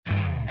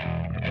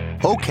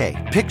Okay,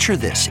 picture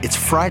this. It's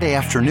Friday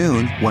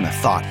afternoon when a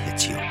thought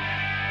hits you.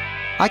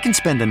 I can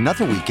spend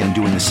another weekend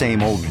doing the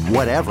same old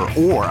whatever,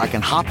 or I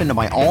can hop into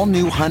my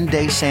all-new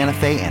Hyundai Santa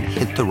Fe and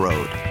hit the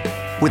road.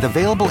 With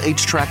available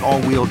H-Track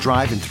all-wheel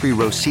drive and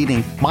 3-row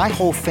seating, my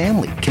whole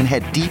family can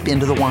head deep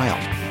into the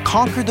wild.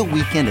 Conquer the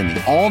weekend in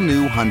the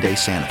all-new Hyundai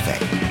Santa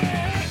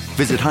Fe.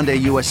 Visit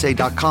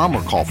HyundaiUSA.com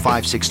or call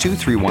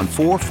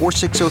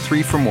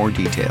 562-314-4603 for more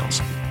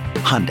details.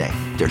 Hyundai,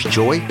 there's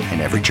joy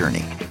in every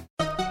journey.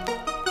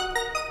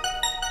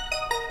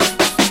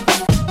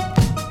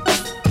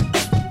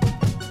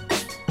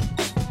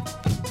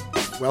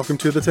 Welcome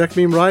to the Tech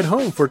Meme Ride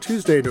Home for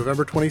Tuesday,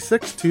 November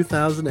 26,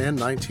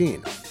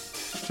 2019.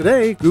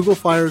 Today, Google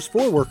fires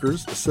 4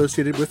 workers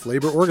associated with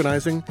labor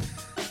organizing.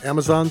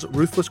 Amazon's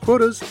ruthless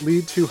quotas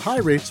lead to high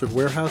rates of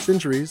warehouse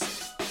injuries.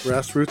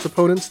 Grassroots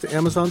opponents to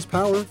Amazon's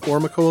power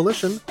form a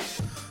coalition.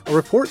 A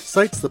report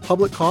cites the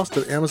public cost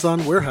of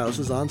Amazon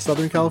warehouses on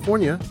Southern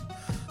California.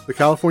 The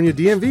California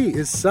DMV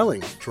is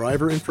selling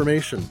driver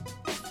information.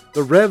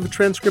 The Rev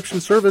transcription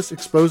service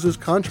exposes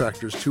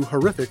contractors to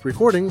horrific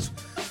recordings.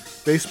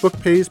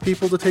 Facebook pays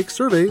people to take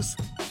surveys.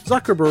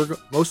 Zuckerberg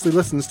mostly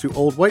listens to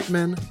old white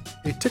men.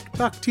 A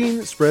TikTok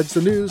teen spreads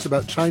the news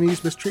about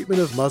Chinese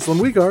mistreatment of Muslim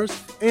Uyghurs.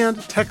 And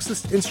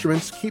Texas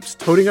Instruments keeps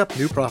toting up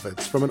new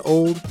profits from an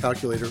old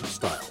calculator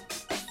style.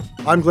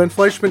 I'm Glenn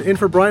Fleischman in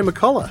for Brian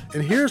McCullough,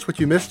 and here's what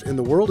you missed in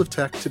the world of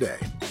tech today.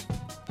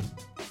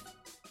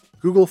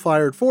 Google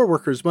fired 4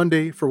 workers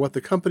Monday for what the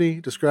company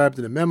described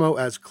in a memo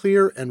as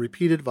clear and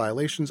repeated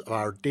violations of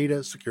our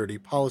data security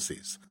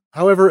policies.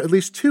 However, at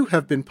least 2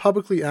 have been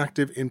publicly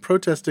active in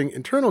protesting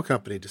internal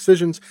company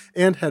decisions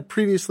and had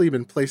previously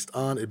been placed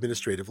on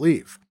administrative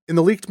leave. In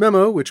the leaked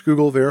memo, which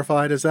Google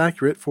verified as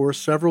accurate for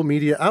several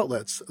media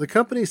outlets, the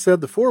company said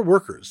the 4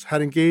 workers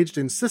had engaged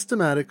in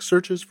systematic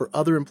searches for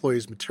other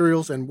employees'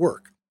 materials and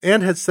work,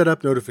 and had set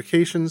up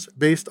notifications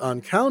based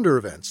on calendar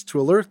events to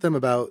alert them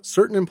about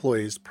certain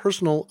employees'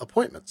 personal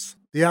appointments.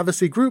 The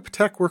advocacy group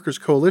Tech Workers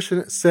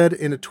Coalition said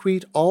in a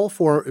tweet all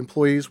 4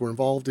 employees were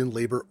involved in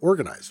labor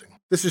organizing.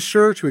 This is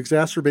sure to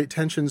exacerbate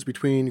tensions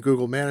between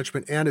Google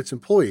management and its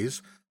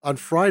employees. On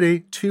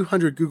Friday,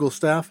 200 Google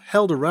staff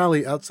held a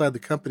rally outside the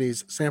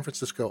company's San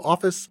Francisco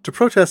office to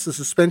protest the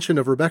suspension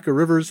of Rebecca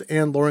Rivers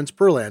and Lawrence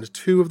Berland,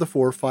 2 of the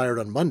 4 fired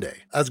on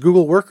Monday. As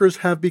Google workers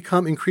have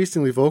become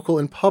increasingly vocal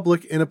in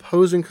public in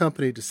opposing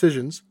company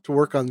decisions to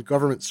work on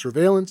government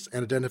surveillance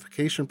and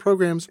identification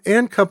programs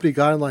and company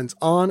guidelines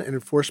on and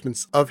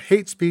enforcements of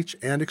hate speech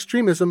and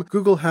extremism,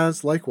 Google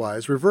has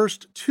likewise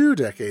reversed 2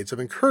 decades of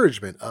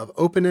encouragement of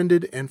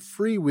open-ended and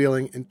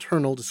freewheeling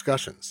internal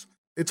discussions.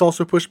 It's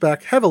also pushed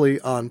back heavily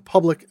on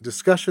public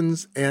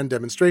discussions and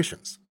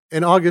demonstrations.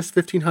 In August,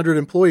 1,500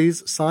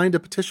 employees signed a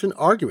petition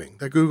arguing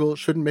that Google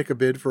shouldn't make a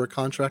bid for a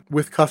contract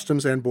with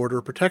Customs and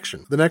Border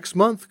Protection. The next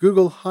month,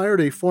 Google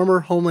hired a former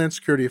Homeland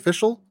Security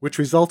official, which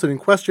resulted in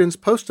questions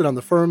posted on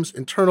the firm's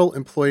internal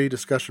employee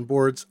discussion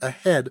boards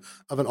ahead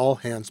of an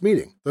all-hands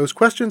meeting. Those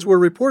questions were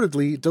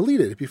reportedly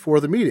deleted before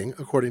the meeting,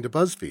 according to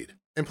BuzzFeed.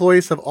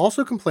 Employees have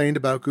also complained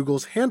about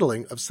Google's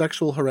handling of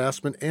sexual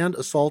harassment and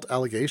assault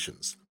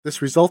allegations.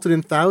 This resulted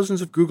in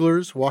thousands of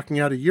Googlers walking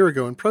out a year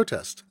ago in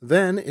protest.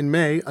 Then, in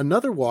May,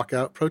 another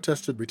walkout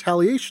protested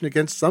retaliation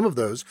against some of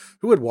those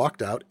who had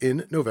walked out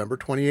in November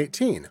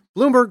 2018.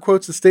 Bloomberg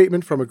quotes a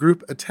statement from a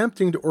group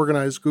attempting to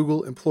organize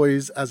Google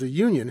employees as a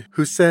union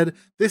who said,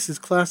 "This is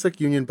classic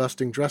union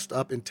busting dressed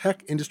up in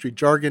tech industry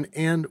jargon,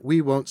 and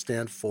we won't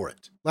stand for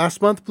it."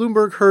 Last month,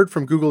 Bloomberg heard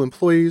from Google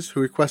employees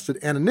who requested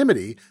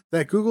anonymity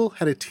that Google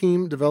had a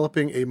team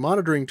developing a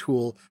monitoring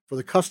tool for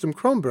the custom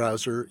Chrome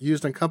browser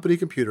used on company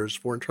computers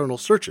for internal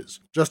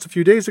searches. Just a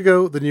few days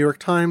ago, the New York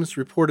Times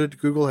reported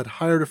Google had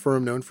hired a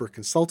firm known for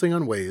consulting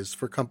on ways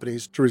for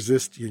companies to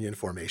resist union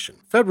formation.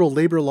 Federal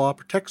labor law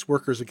protects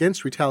workers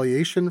against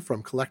retaliation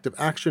from collective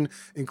action,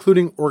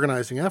 including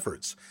organizing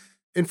efforts.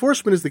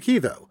 Enforcement is the key,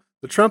 though.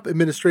 The Trump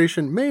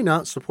administration may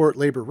not support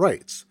labor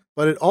rights,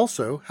 but it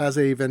also has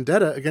a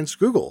vendetta against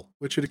Google,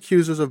 which it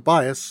accuses of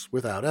bias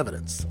without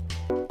evidence.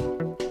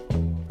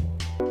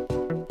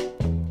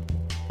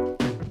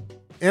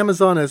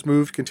 Amazon has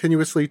moved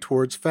continuously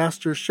towards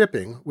faster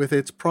shipping, with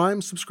its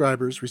Prime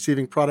subscribers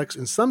receiving products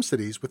in some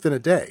cities within a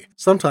day,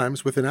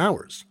 sometimes within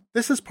hours.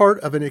 This is part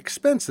of an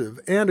expensive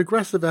and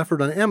aggressive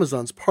effort on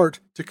Amazon's part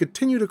to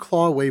continue to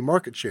claw away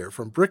market share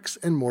from bricks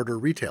and mortar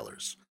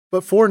retailers.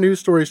 But 4 news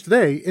stories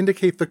today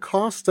indicate the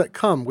costs that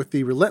come with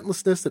the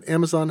relentlessness that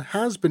Amazon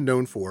has been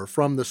known for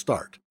from the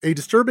start. A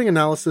disturbing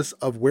analysis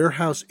of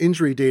warehouse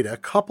injury data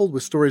coupled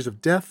with stories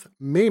of death,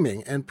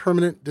 maiming, and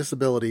permanent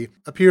disability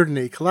appeared in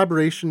a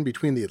collaboration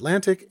between The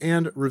Atlantic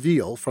and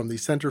Reveal from the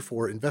Center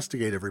for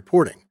Investigative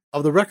Reporting.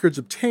 Of the records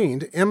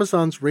obtained,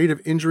 Amazon's rate of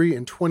injury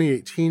in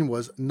 2018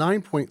 was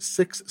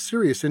 9.6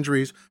 serious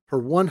injuries per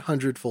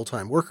 100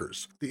 full-time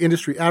workers. The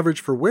industry average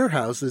for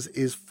warehouses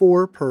is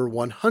 4 per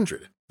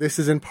 100. This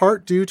is in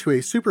part due to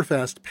a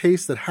super-fast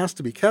pace that has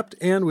to be kept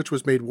and which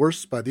was made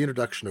worse by the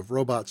introduction of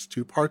robots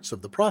to parts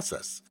of the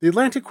process. The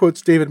Atlantic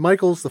quotes David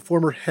Michaels, the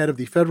former head of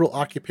the Federal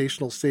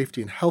Occupational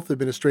Safety and Health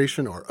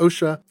Administration, or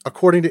OSHA.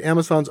 According to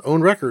Amazon's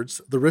own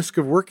records, the risk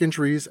of work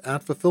injuries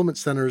at fulfillment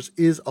centers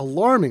is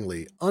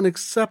alarmingly,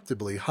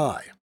 unacceptably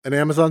high. An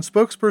Amazon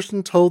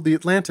spokesperson told The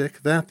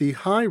Atlantic that the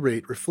high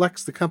rate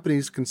reflects the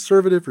company's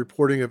conservative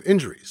reporting of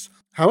injuries.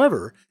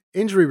 However,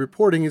 injury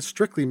reporting is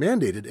strictly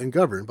mandated and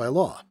governed by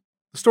law.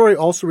 The story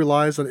also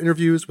relies on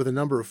interviews with a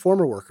number of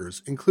former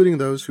workers, including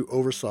those who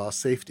oversaw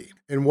safety.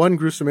 In one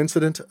gruesome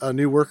incident, a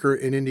new worker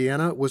in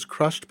Indiana was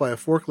crushed by a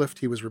forklift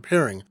he was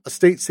repairing. A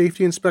state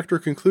safety inspector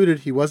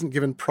concluded he wasn't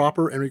given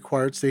proper and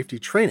required safety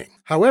training.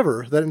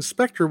 However, that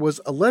inspector was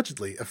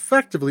allegedly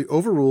effectively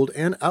overruled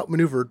and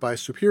outmaneuvered by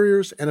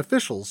superiors and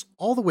officials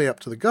all the way up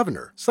to the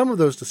governor. Some of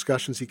those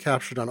discussions he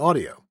captured on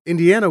audio.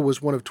 Indiana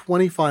was one of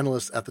 20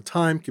 finalists at the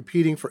time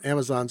competing for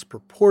Amazon's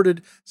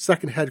purported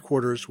second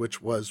headquarters,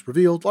 which was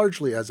revealed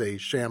largely as a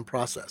sham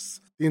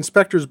process. The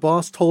inspector's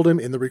boss told him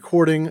in the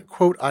recording,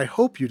 quote, "I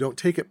hope you don't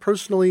take it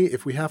personally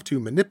if we have to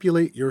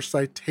manipulate your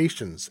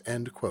citations,"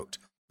 end quote.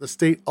 The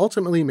state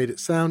ultimately made it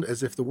sound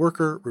as if the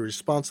worker were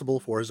responsible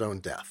for his own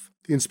death.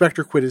 The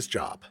inspector quit his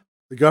job.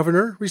 The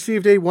governor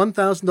received a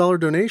 $1,000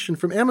 donation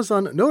from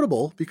Amazon,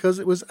 notable because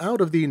it was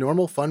out of the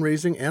normal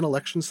fundraising and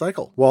election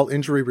cycle. While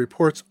injury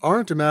reports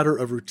aren't a matter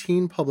of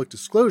routine public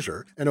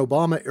disclosure, an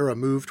Obama-era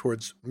move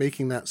towards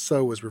making that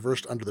so was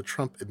reversed under the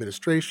Trump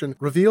administration,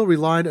 Reveal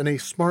relied on a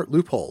smart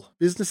loophole.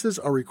 Businesses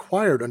are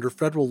required under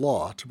federal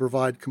law to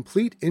provide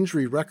complete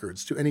injury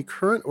records to any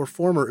current or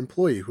former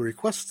employee who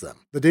requests them.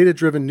 The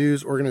data-driven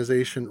news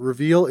organization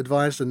Reveal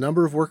advised a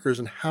number of workers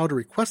on how to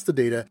request the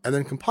data and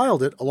then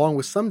compiled it along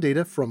with some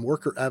data from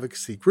worker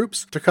advocacy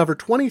groups to cover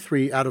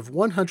 23 out of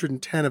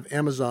 110 of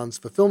Amazon's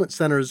fulfillment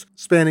centers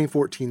spanning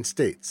 14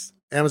 states.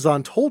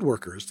 Amazon told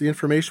workers the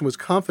information was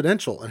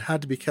confidential and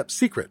had to be kept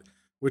secret,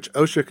 which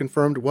OSHA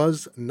confirmed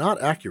was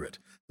not accurate.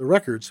 The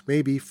records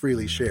may be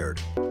freely shared.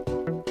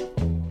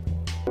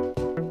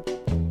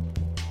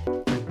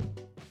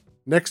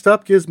 Next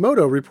up,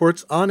 Gizmodo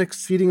reports on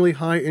exceedingly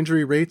high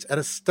injury rates at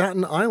a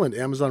Staten Island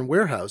Amazon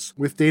warehouse,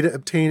 with data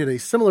obtained in a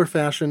similar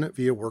fashion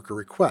via worker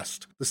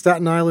request. The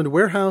Staten Island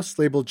warehouse,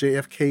 labeled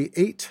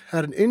JFK-8,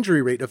 had an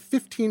injury rate of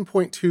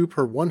 15.2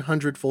 per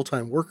 100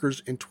 full-time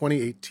workers in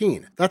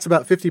 2018. That's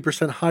about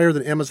 50% higher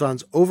than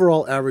Amazon's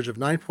overall average of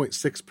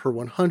 9.6 per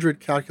 100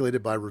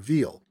 calculated by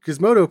Reveal.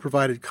 Gizmodo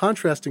provided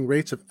contrasting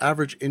rates of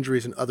average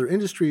injuries in other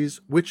industries,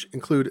 which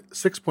include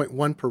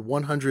 6.1 per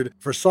 100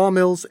 for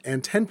sawmills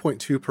and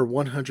 10.2 per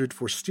 100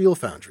 for steel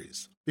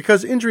foundries.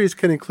 Because injuries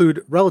can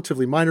include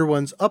relatively minor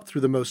ones up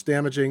through the most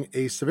damaging,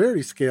 a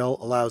severity scale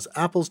allows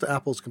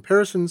apples-to-apples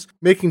comparisons,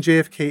 making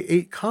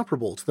JFK-8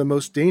 comparable to the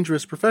most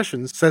dangerous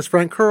professions, says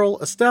Frank Curl,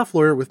 a staff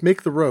lawyer with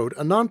Make the Road,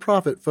 a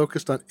nonprofit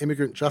focused on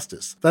immigrant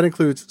justice. That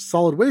includes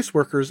solid waste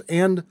workers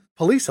and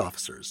police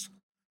officers.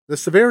 The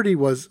severity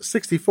was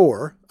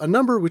 64, a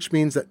number which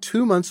means that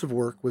 2 months of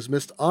work was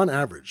missed on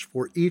average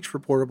for each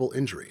reportable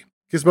injury.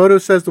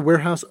 Gizmodo says the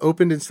warehouse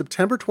opened in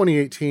September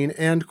 2018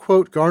 and,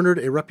 quote, garnered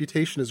a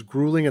reputation as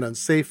grueling and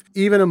unsafe,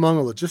 even among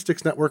a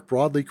logistics network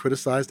broadly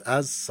criticized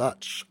as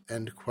such,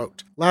 end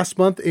quote. Last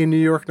month, a New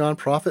York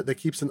nonprofit that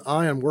keeps an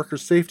eye on worker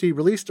safety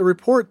released a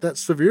report that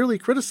severely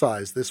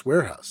criticized this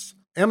warehouse.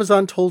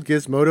 Amazon told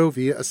Gizmodo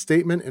via a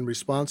statement in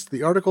response to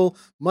the article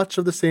much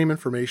of the same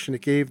information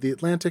it gave The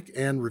Atlantic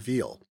and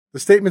Reveal. The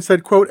statement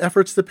said, quote,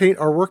 efforts to paint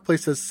our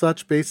workplace as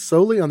such based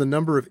solely on the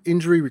number of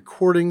injury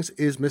recordings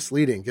is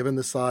misleading given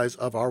the size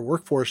of our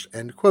workforce,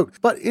 end quote.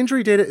 But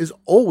injury data is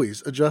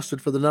always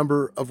adjusted for the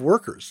number of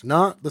workers,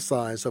 not the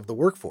size of the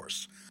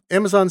workforce.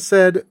 Amazon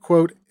said,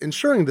 quote,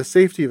 ensuring the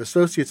safety of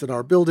associates in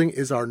our building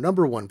is our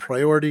number one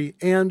priority,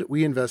 and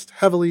we invest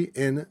heavily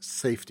in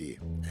safety,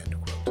 end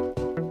quote.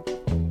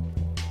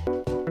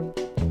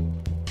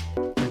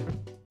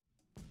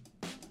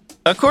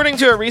 According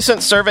to a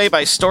recent survey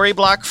by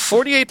Storyblock,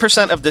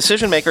 48% of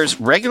decision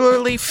makers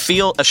regularly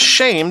feel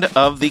ashamed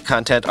of the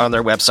content on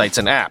their websites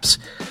and apps.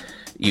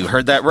 You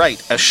heard that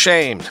right,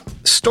 ashamed.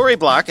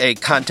 Storyblock, a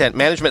content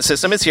management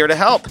system, is here to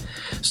help.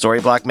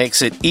 Storyblock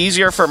makes it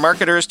easier for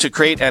marketers to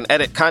create and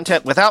edit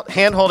content without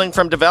hand-holding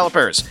from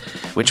developers,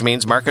 which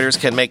means marketers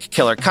can make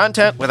killer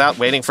content without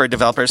waiting for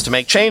developers to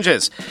make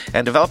changes.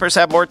 And developers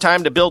have more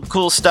time to build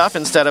cool stuff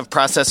instead of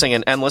processing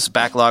an endless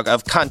backlog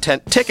of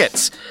content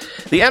tickets.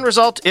 The end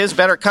result is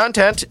better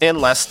content in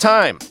less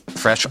time.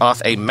 Fresh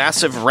off a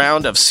massive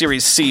round of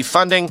Series C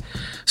funding,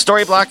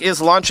 Storyblock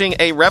is launching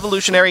a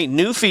revolutionary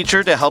new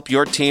feature to help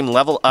your team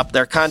level up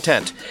their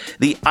content.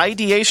 The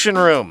Ideation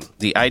Room.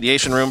 The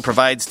Ideation Room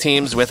provides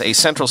teams with a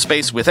central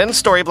space within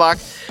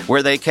Storyblock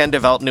where they can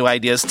develop new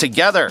ideas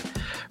together.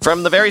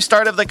 From the very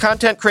start of the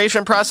content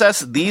creation process,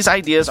 these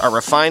ideas are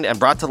refined and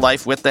brought to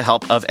life with the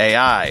help of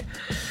AI.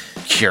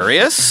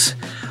 Curious?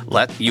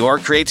 Let your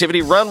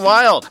creativity run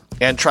wild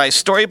and try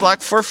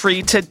Storyblock for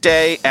free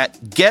today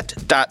at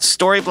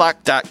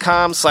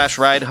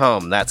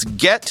get.storyblock.com/ridehome. That's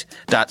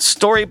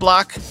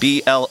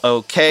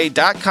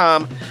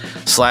get.storyblock.com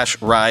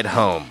Miro.com/ride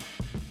home.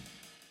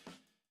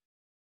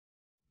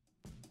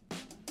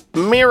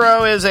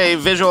 Miro is a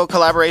visual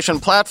collaboration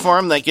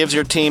platform that gives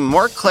your team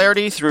more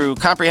clarity through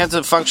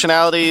comprehensive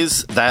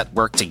functionalities that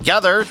work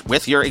together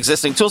with your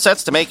existing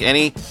toolsets to make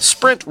any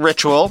sprint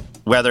ritual,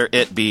 whether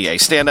it be a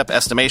stand-up,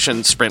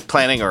 estimation, sprint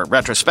planning, or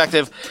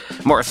retrospective,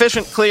 more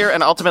efficient, clear,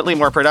 and ultimately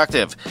more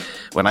productive.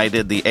 When I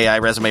did the AI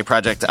resume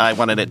project, I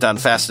wanted it done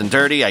fast and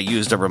dirty. I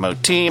used a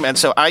remote team, and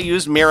so I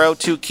used Miro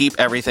to keep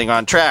everything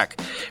on track.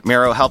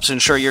 Miro helps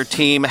ensure your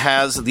team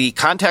has the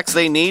context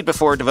they need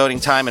before devoting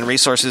time and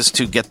resources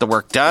to get the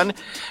work done.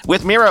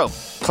 With Miro,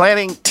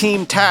 planning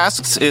team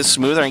tasks is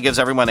smoother and gives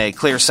everyone a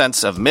clear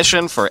sense of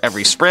mission for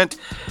every sprint.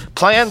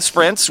 Plan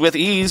sprints with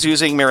ease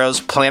using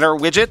Miro's Planner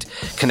widget.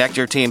 Connect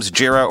your team's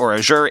Jira or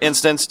Azure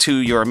instance to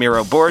your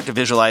Miro board to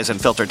visualize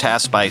and filter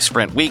tasks by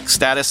sprint week,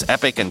 status,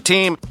 epic, and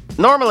team.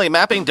 Normally,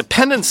 mapping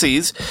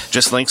dependencies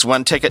just links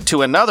one ticket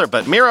to another,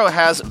 but Miro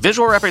has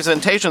visual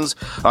representations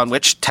on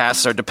which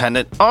tasks are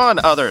dependent on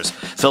others.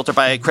 Filter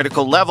by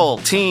critical level,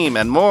 team,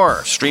 and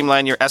more.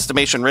 Streamline your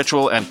estimation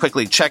ritual and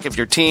quickly check if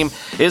your team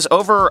is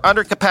over or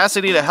under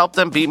capacity to help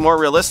them be more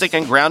realistic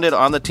and grounded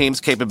on the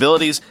team's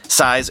capabilities,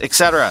 size,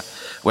 etc.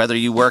 Whether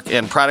you work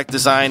in product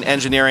design,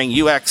 engineering,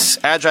 UX,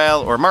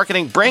 agile, or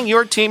marketing, bring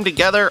your team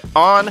together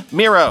on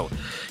Miro.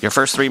 Your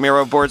first 3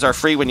 Miro boards are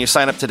free when you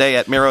sign up today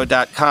at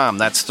Miro.com.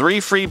 That's 3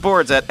 free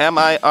boards at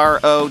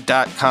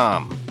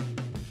Miro.com.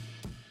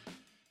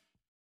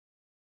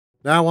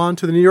 Now on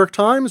to the New York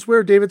Times,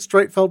 where David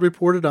Streitfeld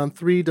reported on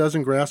 3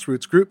 dozen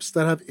grassroots groups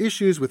that have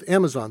issues with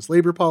Amazon's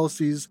labor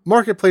policies,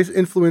 marketplace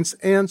influence,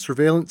 and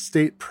surveillance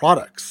state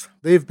products.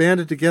 They've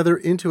banded together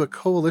into a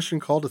coalition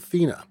called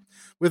Athena.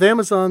 With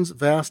Amazon's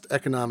vast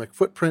economic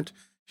footprint,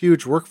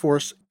 huge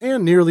workforce,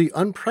 and nearly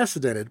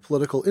unprecedented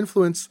political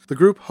influence, the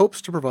group hopes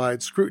to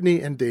provide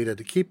scrutiny and data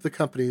to keep the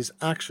company's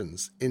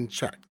actions in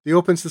check. The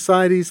Open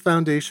Societies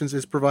Foundations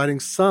is providing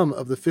some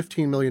of the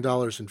 $15 million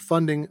in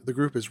funding the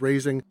group is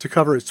raising to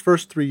cover its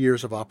first 3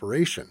 years of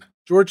operation.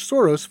 George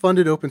Soros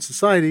funded Open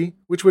Society,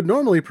 which would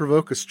normally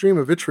provoke a stream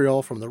of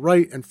vitriol from the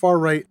right and far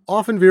right,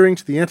 often veering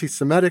to the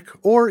anti-Semitic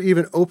or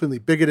even openly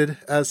bigoted,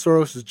 as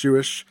Soros is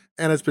Jewish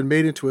and has been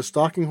made into a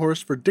stalking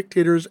horse for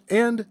dictators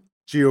and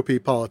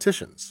GOP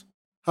politicians.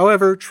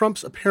 However,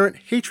 Trump's apparent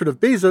hatred of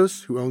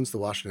Bezos, who owns the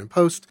Washington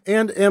Post,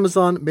 and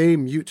Amazon may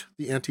mute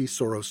the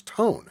anti-Soros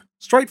tone.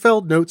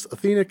 Streitfeld notes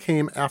Athena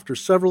came after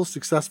several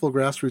successful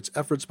grassroots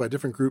efforts by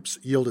different groups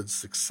yielded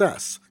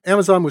success.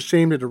 Amazon was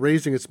shamed into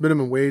raising its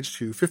minimum wage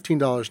to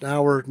 $15 an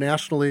hour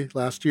nationally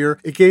last year.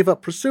 It gave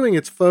up pursuing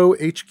its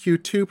faux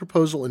HQ2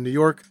 proposal in New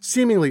York,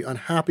 seemingly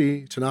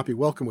unhappy to not be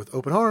welcomed with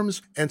open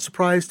arms, and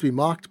surprised to be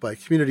mocked by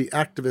community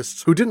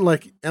activists who didn't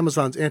like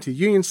Amazon's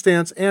anti-union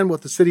stance and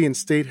what the city and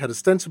state had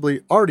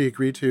ostensibly already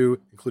agreed to,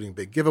 including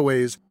big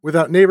giveaways,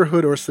 without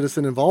neighborhood or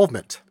citizen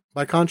involvement.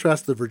 By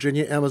contrast, the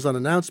Virginia Amazon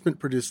announcement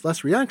produced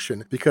less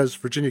reaction because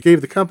Virginia gave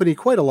the company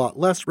quite a lot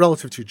less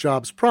relative to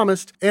jobs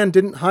promised and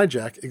didn't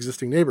hijack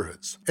existing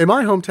neighborhoods. In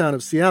my hometown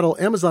of Seattle,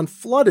 Amazon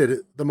flooded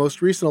the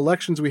most recent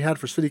elections we had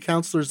for city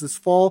councilors this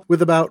fall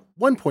with about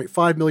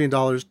 $1.5 million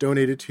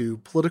donated to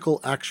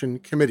political action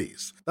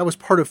committees. That was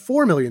part of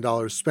 $4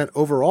 million spent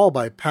overall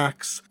by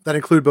PACs that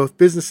include both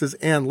businesses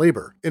and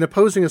labor. In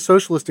opposing a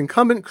socialist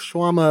incumbent,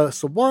 Kshama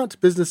Sawant,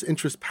 business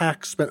interest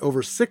PAC spent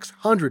over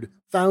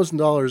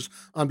 $600,000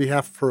 on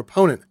behalf of her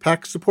opponent.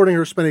 PAC supporting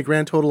her spent a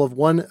grand total of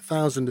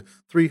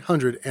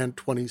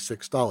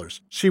 $1,326.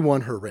 She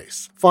won her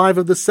race. 5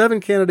 of the 7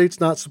 candidates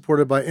not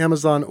supported by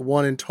Amazon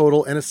won in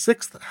total, and a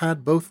 6th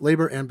had both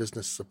labor and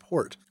business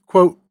support.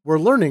 Quote, "We're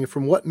learning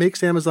from what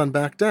makes Amazon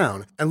back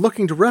down and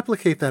looking to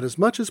replicate that as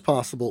much as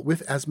possible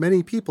with as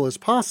many people as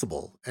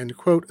possible," end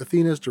quote,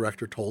 Athena's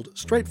director told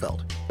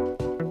Streitfeld.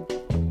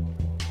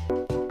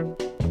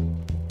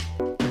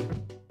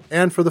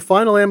 And for the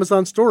final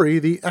Amazon story,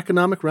 the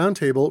Economic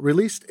Roundtable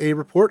released a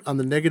report on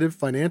the negative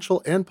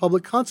financial and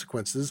public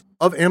consequences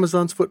of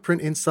Amazon's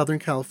footprint in Southern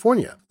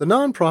California. The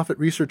nonprofit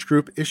research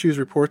group issues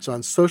reports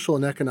on social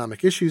and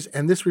economic issues,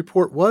 and this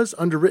report was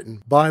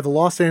underwritten by the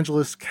Los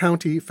Angeles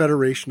County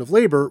Federation of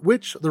Labor,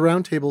 which the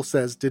Roundtable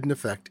says didn't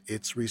affect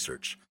its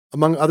research.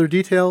 Among other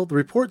detail, the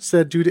report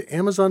said due to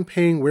Amazon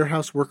paying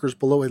warehouse workers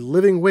below a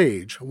living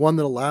wage, one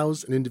that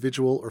allows an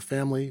individual or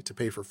family to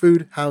pay for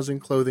food, housing,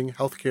 clothing,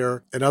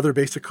 healthcare, and other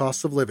basic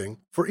costs of living,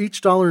 for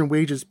each dollar in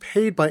wages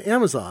paid by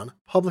Amazon,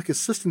 public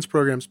assistance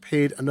programs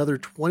paid another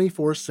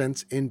 24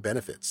 cents in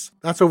benefits.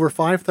 That's over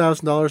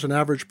 $5,000 on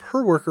average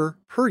per worker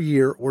per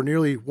year, or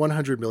nearly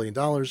 $100 million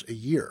a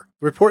year.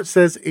 The report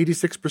says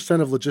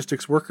 86% of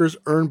logistics workers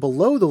earn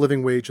below the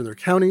living wage in their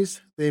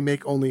counties. They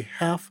make only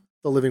half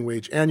the living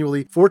wage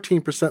annually,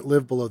 14%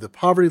 live below the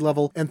poverty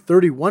level, and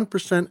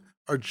 31%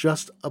 are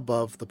just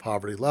above the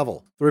poverty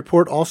level. The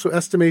report also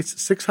estimates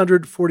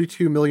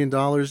 $642 million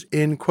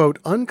in, quote,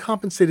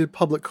 uncompensated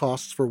public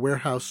costs for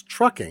warehouse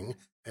trucking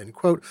end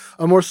quote,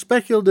 a more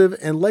speculative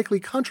and likely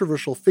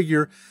controversial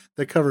figure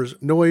that covers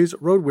noise,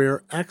 road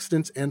wear,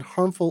 accidents, and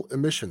harmful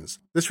emissions.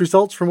 This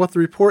results from what the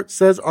report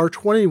says are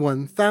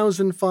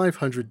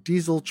 21,500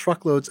 diesel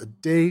truckloads a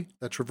day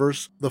that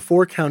traverse the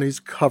 4 counties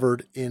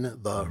covered in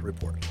the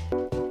report.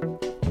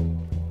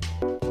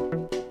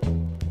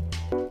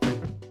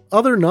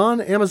 Other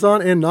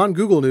non-Amazon and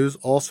non-Google news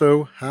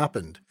also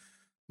happened.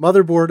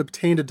 Motherboard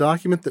obtained a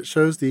document that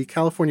shows the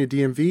California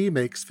DMV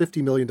makes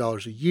 $50 million a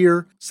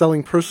year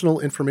selling personal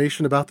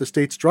information about the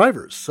state's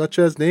drivers, such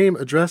as name,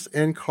 address,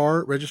 and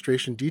car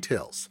registration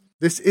details.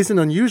 This isn't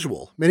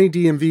unusual. Many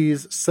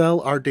DMVs sell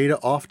our data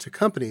off to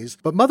companies,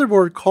 but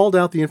Motherboard called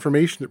out the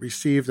information it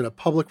received in a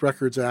Public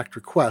Records Act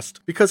request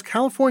because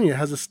California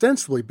has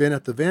ostensibly been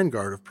at the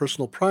vanguard of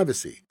personal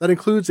privacy. That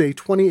includes a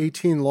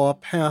 2018 law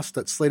passed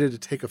that's slated to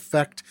take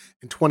effect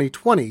in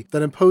 2020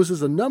 that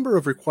imposes a number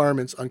of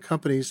requirements on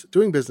companies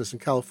doing business in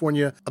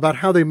California about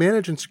how they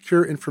manage and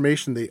secure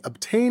information they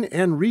obtain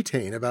and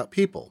retain about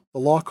people. The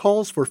law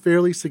calls for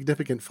fairly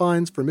significant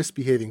fines for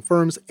misbehaving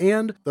firms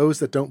and those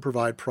that don't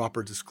provide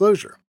proper disclosure.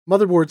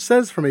 Motherboard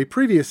says from a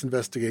previous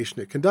investigation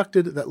it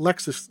conducted that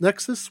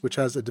LexisNexis, which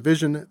has a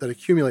division that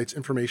accumulates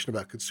information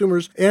about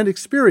consumers, and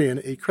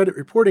Experian, a credit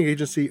reporting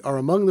agency, are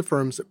among the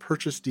firms that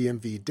purchase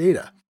DMV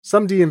data.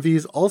 Some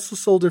DMVs also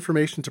sold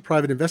information to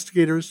private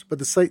investigators, but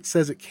the site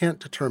says it can't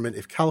determine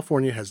if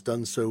California has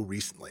done so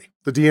recently.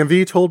 The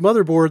DMV told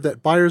Motherboard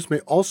that buyers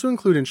may also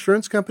include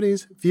insurance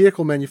companies,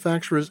 vehicle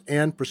manufacturers,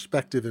 and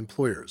prospective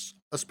employers.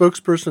 A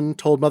spokesperson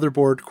told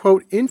Motherboard,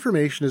 quote,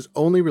 information is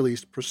only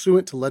released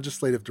pursuant to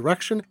legislative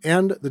direction,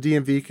 and the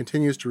DMV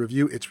continues to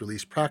review its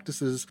release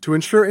practices to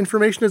ensure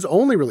information is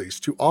only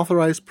released to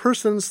authorized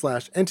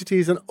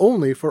persons/entities and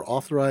only for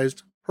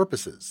authorized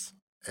purposes,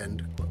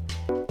 end quote.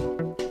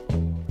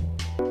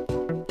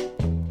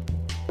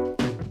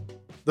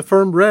 The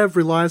firm Rev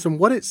relies on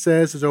what it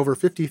says is over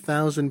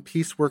 50,000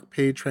 piecework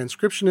paid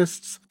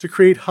transcriptionists to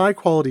create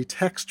high-quality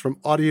text from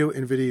audio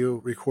and video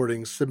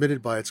recordings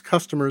submitted by its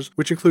customers,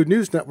 which include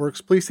news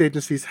networks, police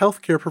agencies,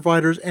 healthcare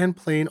providers, and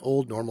plain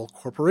old normal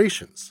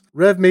corporations.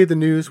 Rev made the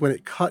news when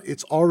it cut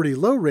its already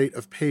low rate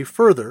of pay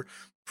further.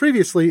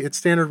 Previously, its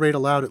standard rate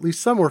allowed at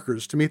least some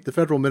workers to meet the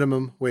federal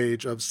minimum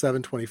wage of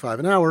 $7.25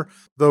 an hour,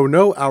 though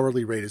no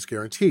hourly rate is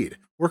guaranteed.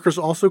 Workers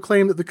also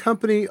claim that the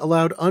company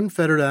allowed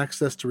unfettered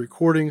access to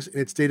recordings in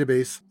its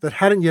database that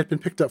hadn't yet been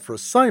picked up for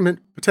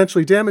assignment,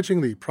 potentially damaging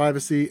the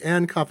privacy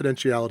and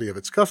confidentiality of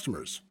its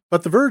customers.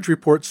 But The Verge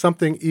reports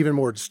something even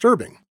more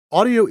disturbing.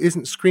 Audio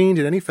isn't screened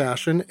in any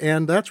fashion,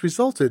 and that's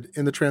resulted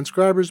in the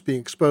transcribers being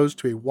exposed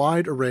to a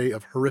wide array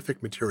of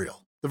horrific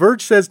material. The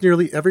Verge says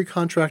nearly every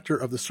contractor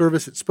of the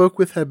service it spoke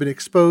with had been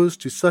exposed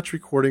to such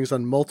recordings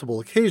on multiple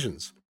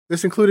occasions.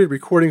 This included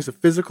recordings of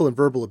physical and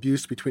verbal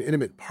abuse between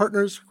intimate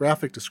partners,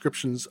 graphic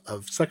descriptions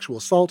of sexual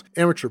assault,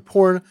 amateur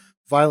porn,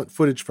 violent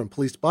footage from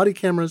police body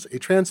cameras, a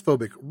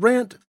transphobic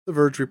rant, The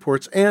Verge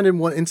reports, and in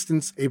one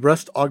instance, a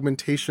breast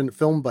augmentation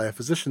filmed by a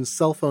physician's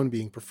cell phone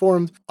being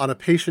performed on a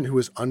patient who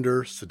is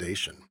under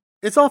sedation.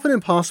 It's often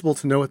impossible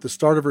to know at the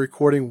start of a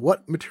recording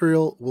what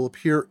material will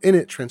appear in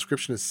it,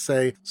 transcriptionists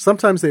say.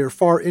 Sometimes they are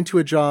far into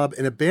a job,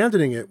 and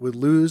abandoning it would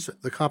lose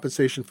the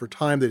compensation for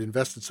time they'd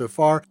invested so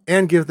far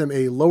and give them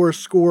a lower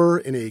score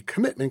in a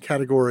commitment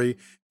category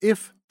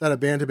if that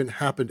abandonment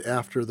happened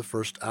after the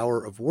first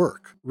hour of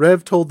work.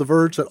 Rev told The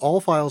Verge that all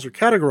files are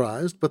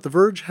categorized, but The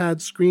Verge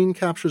had screen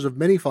captures of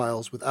many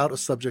files without a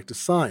subject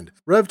assigned.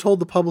 Rev told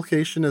the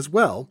publication as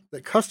well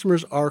that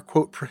customers are,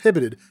 quote,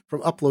 prohibited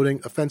from uploading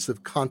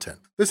offensive content.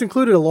 This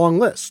included a long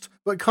list,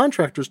 but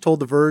contractors told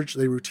The Verge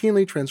they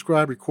routinely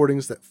transcribe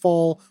recordings that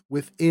fall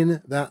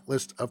within that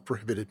list of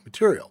prohibited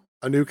material.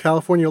 A new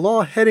California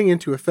law heading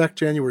into effect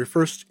January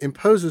 1st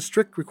imposes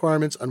strict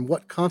requirements on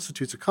what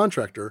constitutes a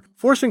contractor,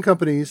 forcing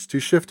companies to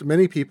shift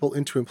many people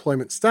into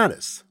employment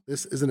status.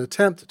 This is an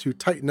attempt to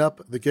tighten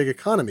up the gig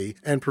economy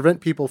and prevent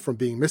people from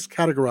being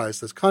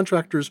miscategorized as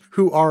contractors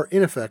who are,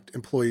 in effect,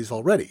 employees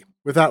already,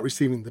 without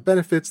receiving the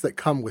benefits that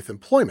come with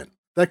employment.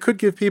 That could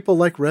give people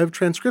like Rev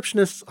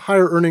transcriptionists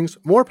higher earnings,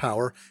 more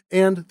power,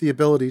 and the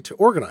ability to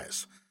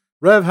organize.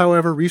 Rev,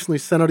 however, recently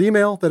sent out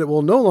email that it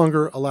will no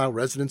longer allow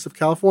residents of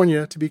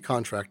California to be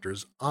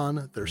contractors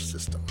on their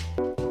system.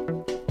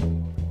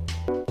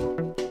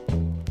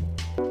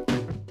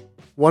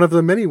 One of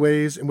the many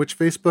ways in which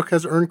Facebook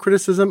has earned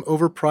criticism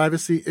over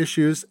privacy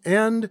issues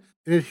and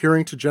in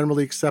adhering to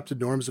generally accepted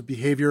norms of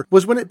behavior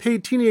was when it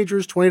paid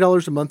teenagers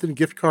 $20 a month in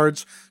gift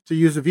cards to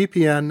use a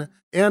VPN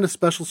and a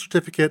special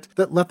certificate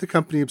that let the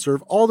company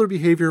observe all their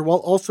behavior while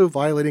also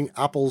violating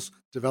Apple's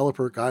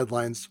developer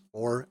guidelines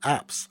for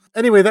apps.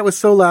 Anyway, that was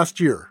so last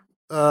year.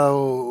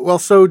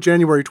 So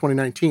January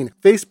 2019.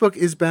 Facebook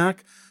is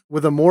back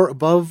with a more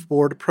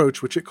above-board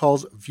approach, which it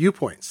calls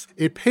Viewpoints.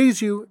 It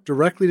pays you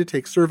directly to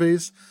take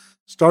surveys.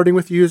 Starting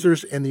with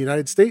users in the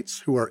United States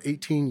who are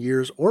 18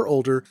 years or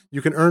older,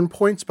 you can earn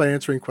points by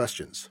answering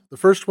questions. The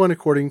first one,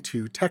 according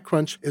to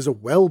TechCrunch, is a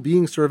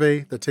well-being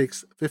survey that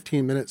takes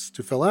 15 minutes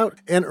to fill out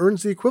and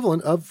earns the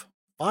equivalent of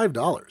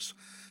 $5.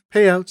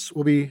 Payouts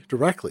will be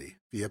directly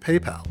via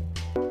PayPal.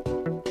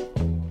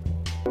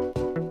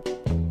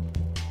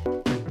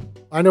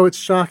 I know it's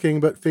shocking,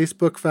 but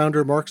Facebook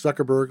founder Mark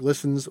Zuckerberg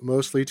listens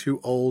mostly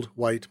to old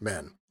white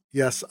men.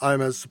 Yes,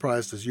 I'm as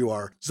surprised as you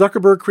are.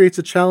 Zuckerberg creates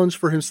a challenge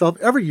for himself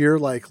every year,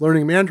 like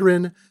learning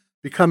Mandarin,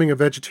 becoming a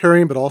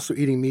vegetarian but also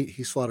eating meat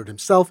he slaughtered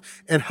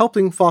himself, and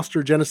helping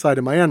foster genocide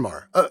in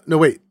Myanmar.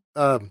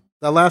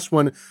 That last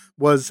one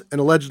was an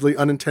allegedly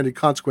unintended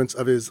consequence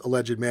of his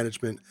alleged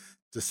management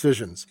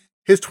decisions.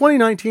 His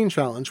 2019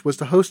 challenge was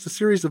to host a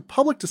series of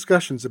public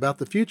discussions about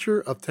the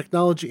future of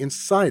technology in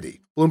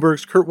society.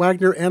 Bloomberg's Kurt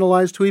Wagner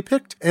analyzed who he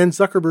picked, and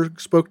Zuckerberg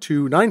spoke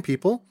to 9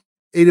 people.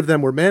 8 of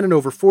them were men and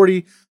over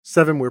 40,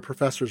 7 were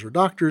professors or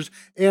doctors,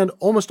 and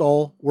almost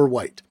all were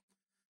white.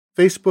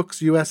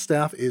 Facebook's U.S.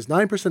 staff is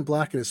 9%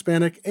 black and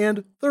Hispanic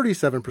and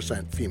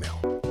 37% female.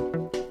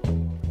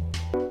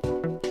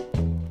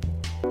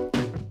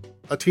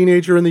 A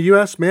teenager in the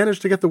U.S.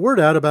 managed to get the word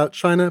out about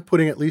China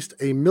putting at least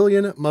 1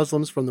 million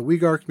Muslims from the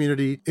Uyghur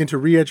community into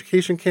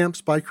re-education camps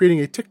by creating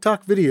a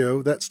TikTok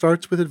video that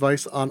starts with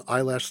advice on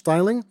eyelash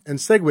styling and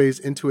segues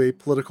into a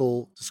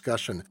political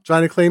discussion.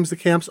 China claims the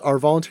camps are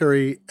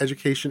voluntary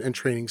education and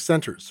training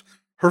centers.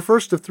 Her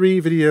first of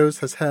 3 videos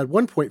has had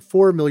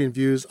 1.4 million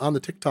views on the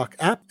TikTok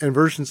app, and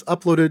versions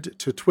uploaded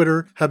to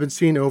Twitter have been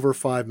seen over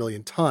 5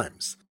 million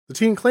times. The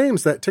teen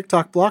claims that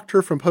TikTok blocked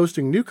her from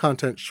posting new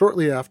content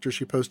shortly after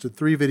she posted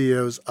 3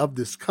 videos of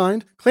this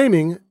kind,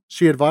 claiming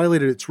she had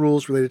violated its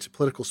rules related to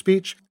political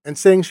speech, and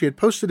saying she had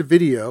posted a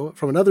video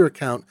from another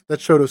account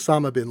that showed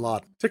Osama bin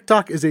Laden.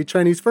 TikTok is a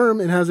Chinese firm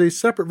and has a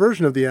separate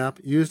version of the app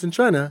used in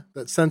China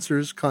that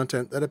censors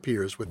content that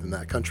appears within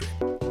that country.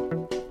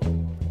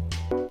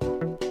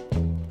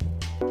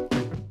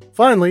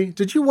 Finally,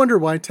 did you wonder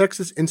why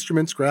Texas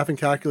Instruments graphing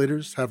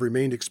calculators have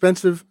remained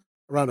expensive,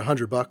 around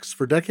 $100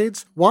 for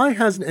decades? Why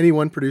hasn't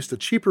anyone produced a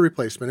cheaper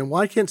replacement, and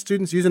why can't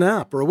students use an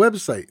app or a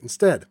website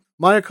instead?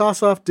 Maya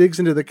Kosoff digs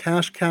into the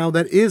cash cow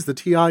that is the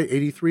TI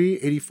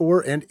 83,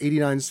 84, and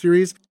 89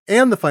 series,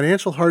 and the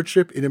financial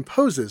hardship it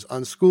imposes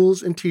on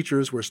schools and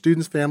teachers where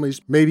students'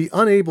 families may be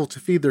unable to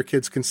feed their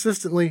kids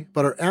consistently,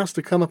 but are asked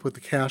to come up with the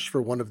cash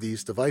for one of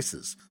these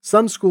devices.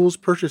 Some schools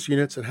purchase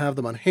units and have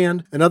them on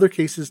hand. In other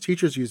cases,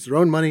 teachers use their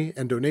own money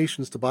and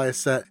donations to buy a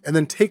set and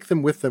then take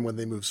them with them when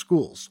they move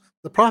schools.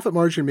 The profit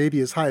margin may be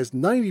as high as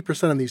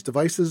 90% on these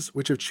devices,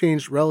 which have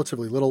changed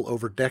relatively little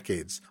over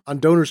decades. On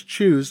Donors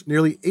Choose,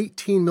 nearly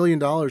 $18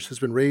 million has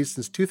been raised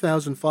since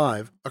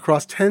 2005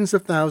 across tens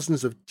of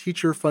thousands of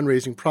teacher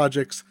fundraising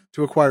projects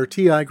to acquire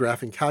TI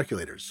graphing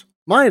calculators.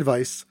 My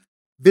advice: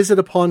 visit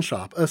a pawn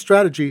shop, a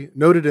strategy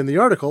noted in the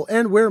article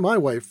and where my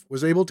wife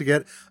was able to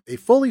get a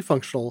fully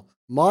functional,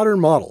 modern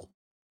model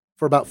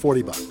for about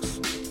 $40.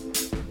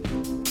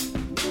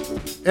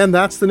 And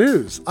that's the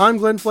news. I'm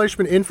Glenn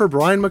Fleischman in for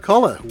Brian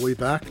McCullough. We'll be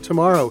back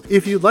tomorrow.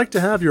 If you'd like to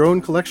have your own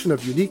collection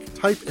of unique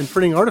type and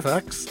printing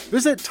artifacts,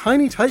 visit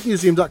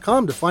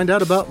tinytypemuseum.com to find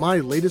out about my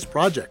latest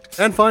project.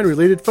 And find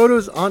related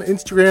photos on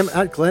Instagram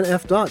at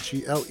glennf.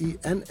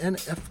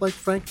 GLENNF like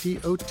Frank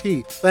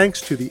DOT. Thanks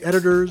to the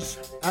editors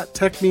at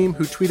TechMeme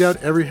who tweet out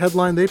every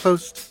headline they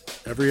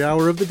post every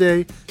hour of the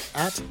day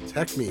at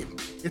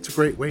TechMeme. It's a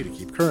great way to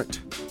keep current.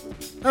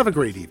 Have a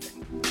great evening.